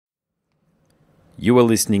You are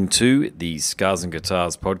listening to the Scars and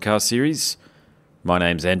Guitars podcast series. My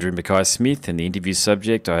name's Andrew Mackay-Smith, and the interview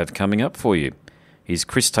subject I have coming up for you is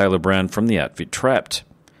Chris Taylor-Brown from the outfit Trapt.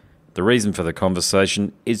 The reason for the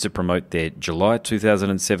conversation is to promote their July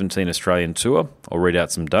 2017 Australian tour. I'll read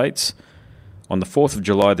out some dates. On the 4th of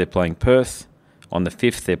July, they're playing Perth. On the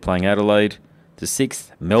 5th, they're playing Adelaide. The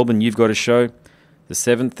 6th, Melbourne, you've got a show. The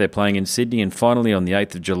 7th, they're playing in Sydney. And finally, on the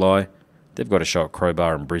 8th of July, they've got a show at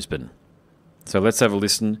Crowbar in Brisbane. So let's have a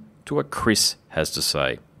listen to what Chris has to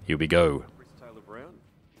say. Here we go. Chris Taylor-Brown,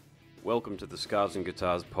 welcome to the Scars and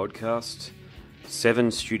Guitars podcast.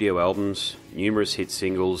 7 studio albums, numerous hit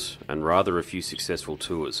singles, and rather a few successful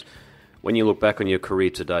tours. When you look back on your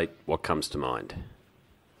career to date, what comes to mind?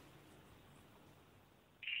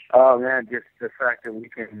 Oh man, just the fact that we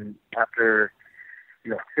can, after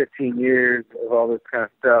 15 years of all this kind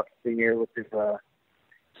of stuff, being able to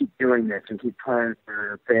keep doing this and keep playing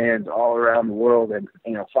for bands all around the world, and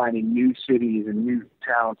finding new cities and new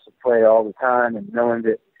towns to play all the time, and knowing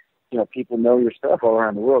that people know your stuff all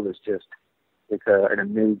around the world is just an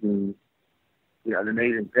amazing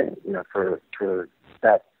thing. For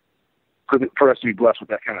us to be blessed with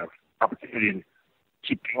that kind of opportunity and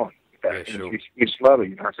keep going. Yeah, sure. We just love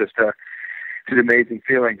it. It's just it's an amazing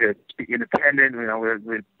feeling to be independent. We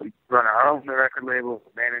run our own record label,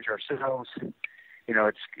 manage ourselves.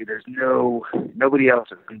 There's nobody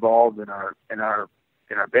else is involved in our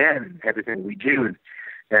band and everything we do,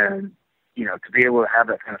 and to be able to have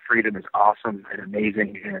that kind of freedom is awesome and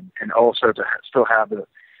amazing, and also to still have the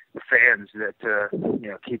fans that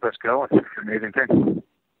keep us going. It's an amazing thing.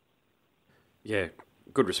 Yeah,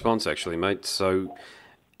 good response actually, mate. So,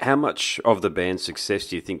 how much of the band's success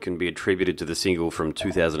do you think can be attributed to the single from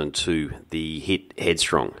 2002, the hit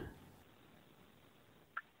 "Headstrong"?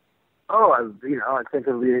 Oh, I think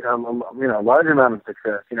it'll be a large amount of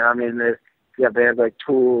success. You have bands like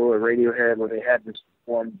Tool or Radiohead where they had this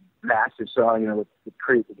one massive song, with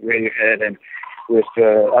Creep with Radiohead, and with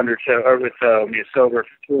Undertow or with Sober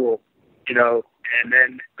for Tool, and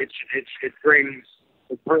then it brings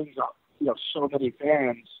up so many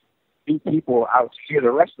fans, new people out to hear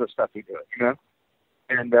the rest of the stuff we do,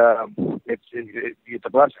 and it's a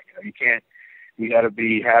blessing. You got to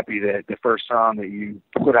be happy that the first song that you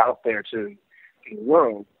put out there to the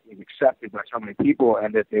world was accepted by so many people,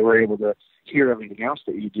 and that they were able to hear everything else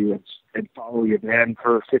that you do and follow your band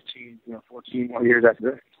for 15, 14 more years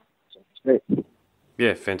after that. So it's great.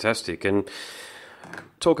 Yeah, fantastic. And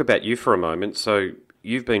talk about you for a moment. So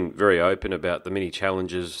you've been very open about the many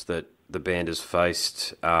challenges that the band has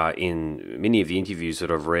faced in many of the interviews that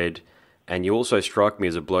I've read. And you also strike me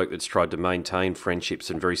as a bloke that's tried to maintain friendships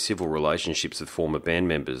and very civil relationships with former band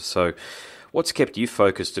members. So what's kept you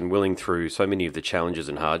focused and willing through so many of the challenges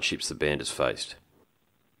and hardships the band has faced?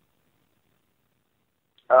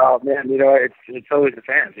 Oh, man, it's always the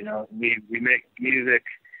fans. We make music.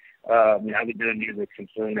 I've been doing music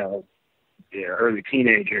since, early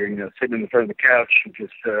teenager, sitting in the front of the couch and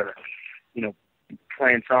just,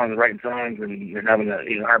 playing songs and writing songs and having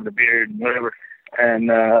a beard and whatever. And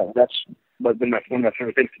that's been one of my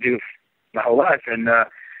favorite things to do my whole life. And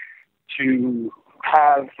to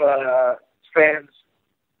have fans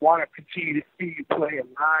want to continue to see you play it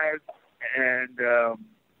live and go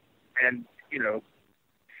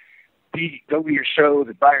to your shows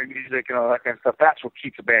and buy your music and all that kind of stuff, that's what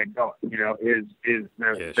keeps the band going, is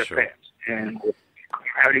their sure. fans. And if you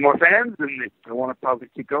have any more fans, then they want to probably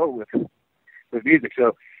keep going with music.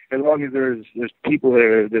 So as long as there's people that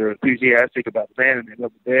are enthusiastic about the band and they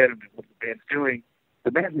love the band and what the band's doing,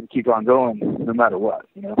 the band's going to keep on going no matter what,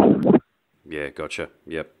 Yeah, gotcha.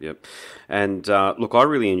 Yep. And look, I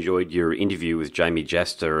really enjoyed your interview with Jamie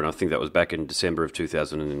Jaster, and I think that was back in December of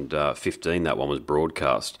 2015. That one was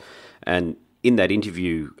broadcast. And in that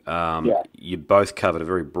interview, you both covered a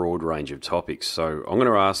very broad range of topics. So I'm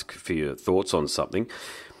going to ask for your thoughts on something.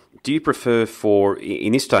 Do you prefer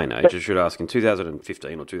in this day and age, I should ask, in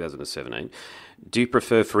 2015 or 2017, do you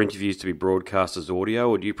prefer for interviews to be broadcast as audio,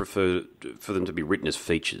 or do you prefer for them to be written as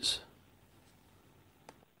features?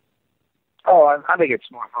 Oh, I think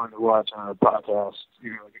it's more fun to watch on a podcast,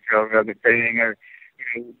 like a Joe Rogan thing, or,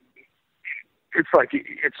 it's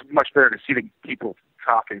much better to see the people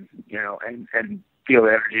talking, and feel the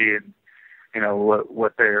energy and,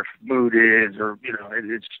 what their mood is, or,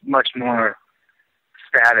 it's much more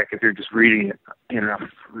static if you're just reading it,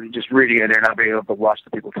 just reading it and not being able to watch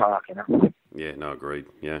the people talk, Yeah, no, agreed,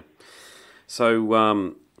 yeah.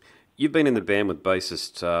 So, you've been in the band with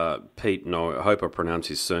bassist Pete, and I hope I pronounced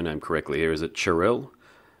his surname correctly here, is it Chirel?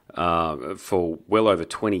 For well over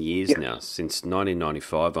 20 years now, since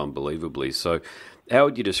 1995, unbelievably. So How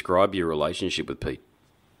would you describe your relationship with Pete?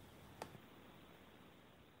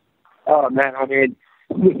 Oh man, I mean,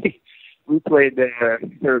 we played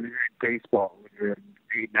third grade baseball when we were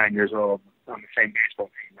 8, 9 years old on the same baseball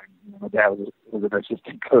team. And my dad was an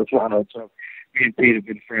assistant coach on it, so me and Pete have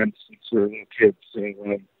been friends since we were little kids. So,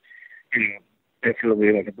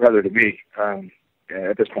 definitely like a brother to me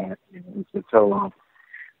at this point. It's been so long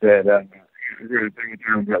that we're really bring it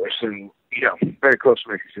down, brother. So, very close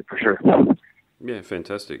relationship for sure. Yeah,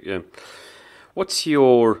 fantastic. Yeah. What's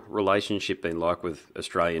your relationship been like with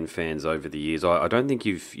Australian fans over the years? I don't think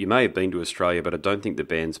you may have been to Australia, but I don't think the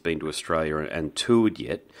band's been to Australia and toured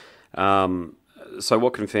yet. So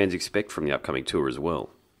what can fans expect from the upcoming tour as well?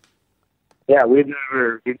 Yeah, we've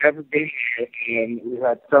never been here, and we've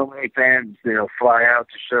had so many fans, fly out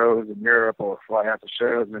to shows in Europe or fly out to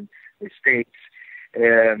shows in the States,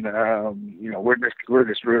 and we're just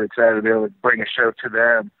really excited to be able to bring a show to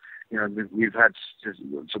them. We've had just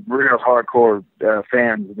some real hardcore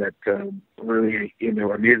fans that really into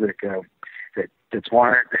our music that have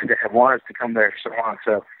wanted us to come there so on.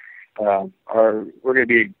 So we're going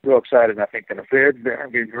to be real excited. I think that our fans are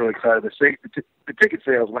going to be really excited. The ticket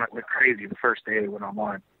sales went crazy the first day they went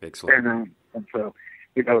online. Excellent. And so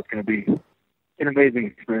it's going to be an amazing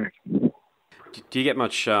experience. Do you get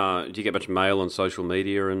much mail on social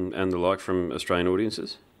media and the like from Australian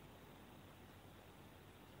audiences?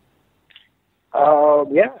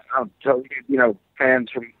 Yeah. So, fans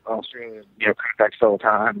from Australia, contact us all the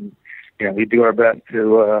time. We do our best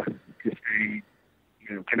to just be,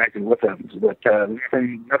 connected with them. But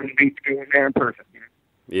nothing beats going there in person.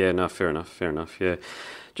 Yeah, no, fair enough, yeah.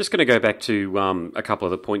 Just going to go back to a couple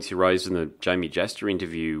of the points you raised in the Jamie Jaster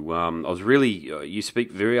interview. You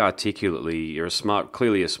speak very articulately. You're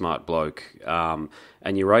clearly a smart bloke, and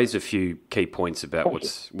you raised a few key points about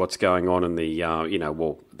what's going on in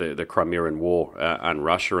the Crimean War and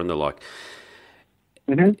Russia and the like.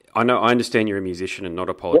 Mm-hmm. I understand you're a musician and not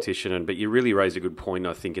a politician, but you really raised a good point,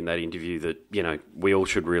 I think, in that interview that, we all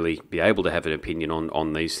should really be able to have an opinion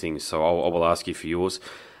on these things. So I will ask you for yours.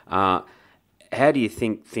 How do you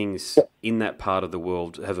think things in that part of the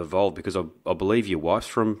world have evolved? Because I believe your wife's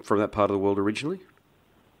from that part of the world originally.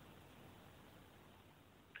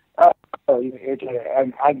 I've always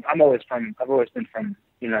been from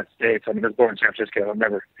the United States. I was born in San Francisco. I've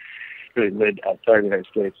never really lived outside the United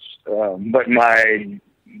States. But my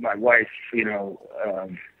wife, we're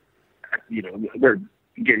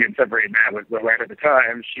getting separated now, but right at the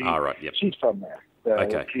time, she's from there. So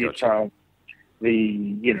okay, she's gotcha. from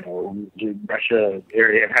the Russia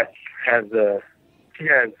area. She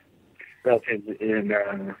has relatives in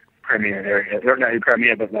Crimea area, or not in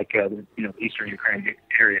Crimea, but Eastern Ukraine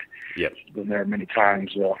area. Yep. She's been there many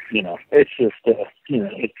times. Well, it's just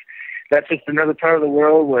that's just another part of the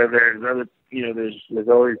world where there's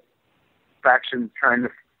always factions trying to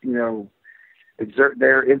exert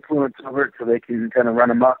their influence over it so they can kind of run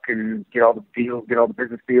amok and get all the deals, get all the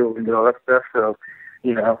business deals, and do all that stuff. So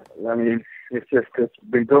it's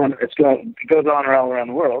it goes on all around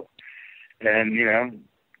the world, and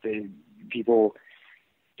people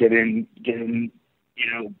get in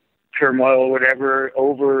turmoil or whatever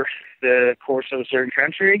over the course of a certain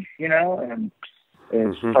country, and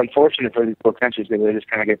it's unfortunate for these little countries that they just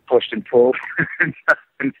kind of get pushed and pulled in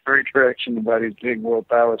the right direction by these big world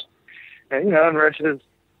powers. And and Russia's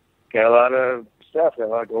got a lot of stuff, got a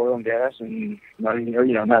lot of oil and gas and money.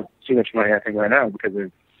 Not too much money I think right now because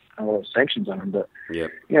there's a lot of sanctions on them. But there's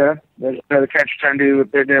another country trying to do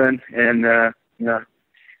what they're doing, and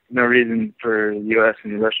no reason for the U.S.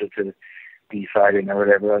 and Russia to be fighting or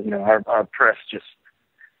whatever. Our press just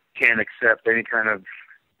can't accept any kind of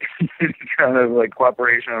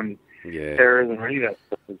cooperation on terrorism or any of that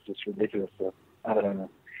stuff. It's just ridiculous stuff. I don't know.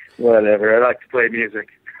 Whatever. I like to play music.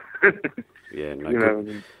 Yeah,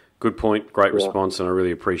 good point. Great response, and I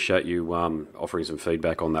really appreciate you offering some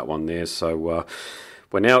feedback on that one there. So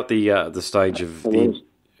we're now at the stage of the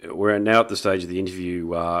interview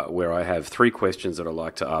where I have 3 questions that I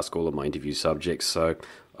like to ask all of my interview subjects. So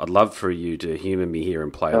I'd love for you to humour me here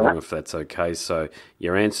and play along if that's okay. So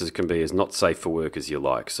your answers can be as not safe for work as you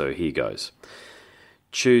like. So here goes.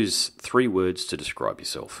 Choose 3 words to describe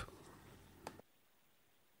yourself.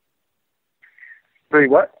 3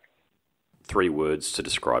 what? 3 words to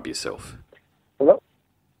describe yourself. Hello?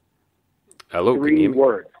 Hello, 3 can you hear me?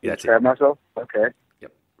 words. Yeah, describe myself? Okay.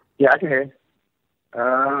 Yep. Yeah, I can hear you.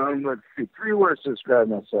 Let's see. 3 words to describe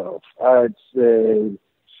myself. I'd say,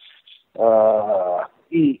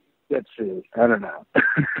 let's see. I don't know.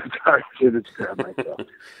 It's hard to describe myself.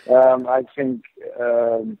 I think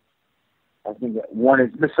one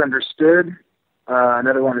is misunderstood.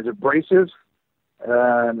 Another one is abrasive.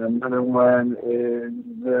 And another one is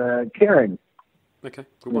caring. Okay,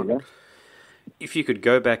 good one. If you could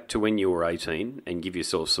go back to when you were 18 and give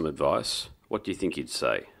yourself some advice, what do you think you'd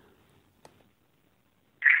say?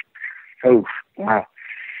 Oh, wow.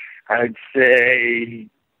 I'd say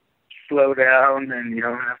slow down, and you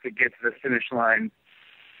don't have to get to the finish line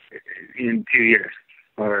in 2 years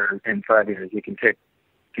or in 5 years. You can take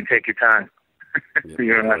your time. Yep,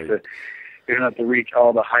 you don't have to reach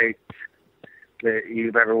all the heights that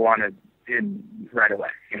you've ever wanted in right away.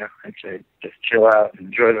 I'd say just chill out and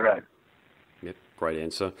enjoy the ride. Yep, great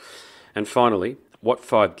answer. And finally, what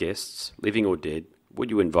 5 guests, living or dead, would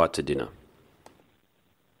you invite to dinner?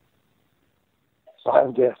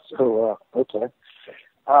 5 guests. Oh, wow. Okay.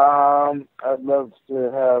 I'd love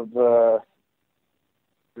to have,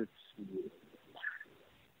 let's see.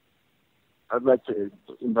 I'd like to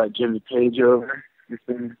invite Jimmy Page over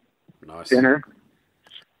for Nice. dinner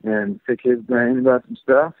and pick his brain about some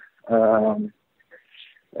stuff.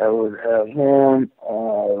 I would have him.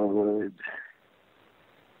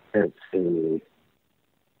 Let's see.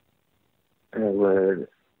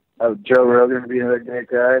 Joe Rogan would be another great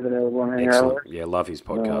guy that I would want to hang out with. Yeah, love his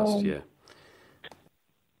podcast, yeah.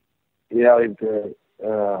 Yeah, he's great.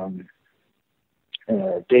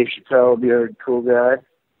 Dave Chappelle would be a cool guy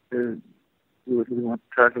who we want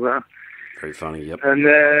to talk about. Very funny, yep. And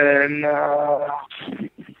then,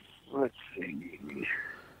 let's see.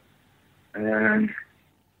 And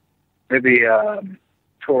maybe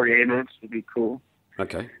Tori Amos would be cool.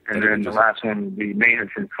 Okay. And then the last one would be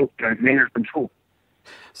Maynard from Tool.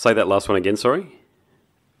 Say that last one again, sorry?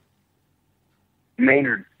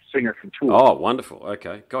 Maynard, singer from Tool. Oh, wonderful.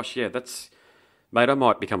 Okay. Gosh, yeah, mate, I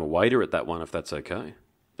might become a waiter at that one if that's okay.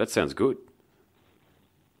 That sounds good.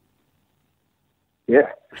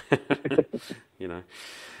 Yeah.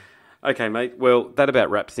 Okay, mate. Well, that about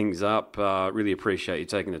wraps things up. Really appreciate you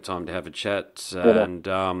taking the time to have a chat. And,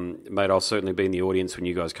 mate, I'll certainly be in the audience when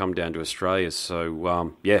you guys come down to Australia.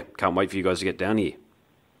 So, can't wait for you guys to get down here.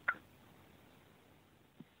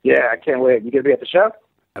 Yeah, I can't wait. You going to be at the show?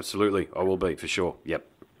 Absolutely. I will be, for sure. Yep.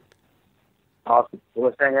 Awesome. Well,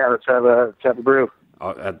 let's hang out. Let's have a brew.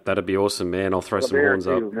 That'd be awesome, man. I'll throw some horns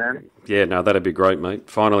up. Man. Yeah, no, that'd be great, mate.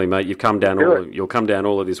 Finally, mate, you've come down you'll come down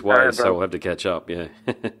all of this way, right, so we'll have to catch up. Yeah.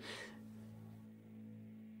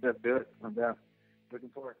 Let's do it. I'm down. Looking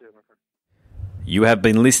forward to it, my friend. You have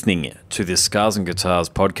been listening to the Scars and Guitars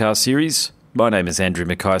podcast series. My name is Andrew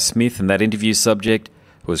Mackay-Smith, and that interview subject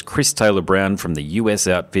was Chris Taylor Brown from the US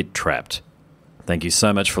outfit Trapt. Thank you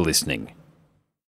so much for listening.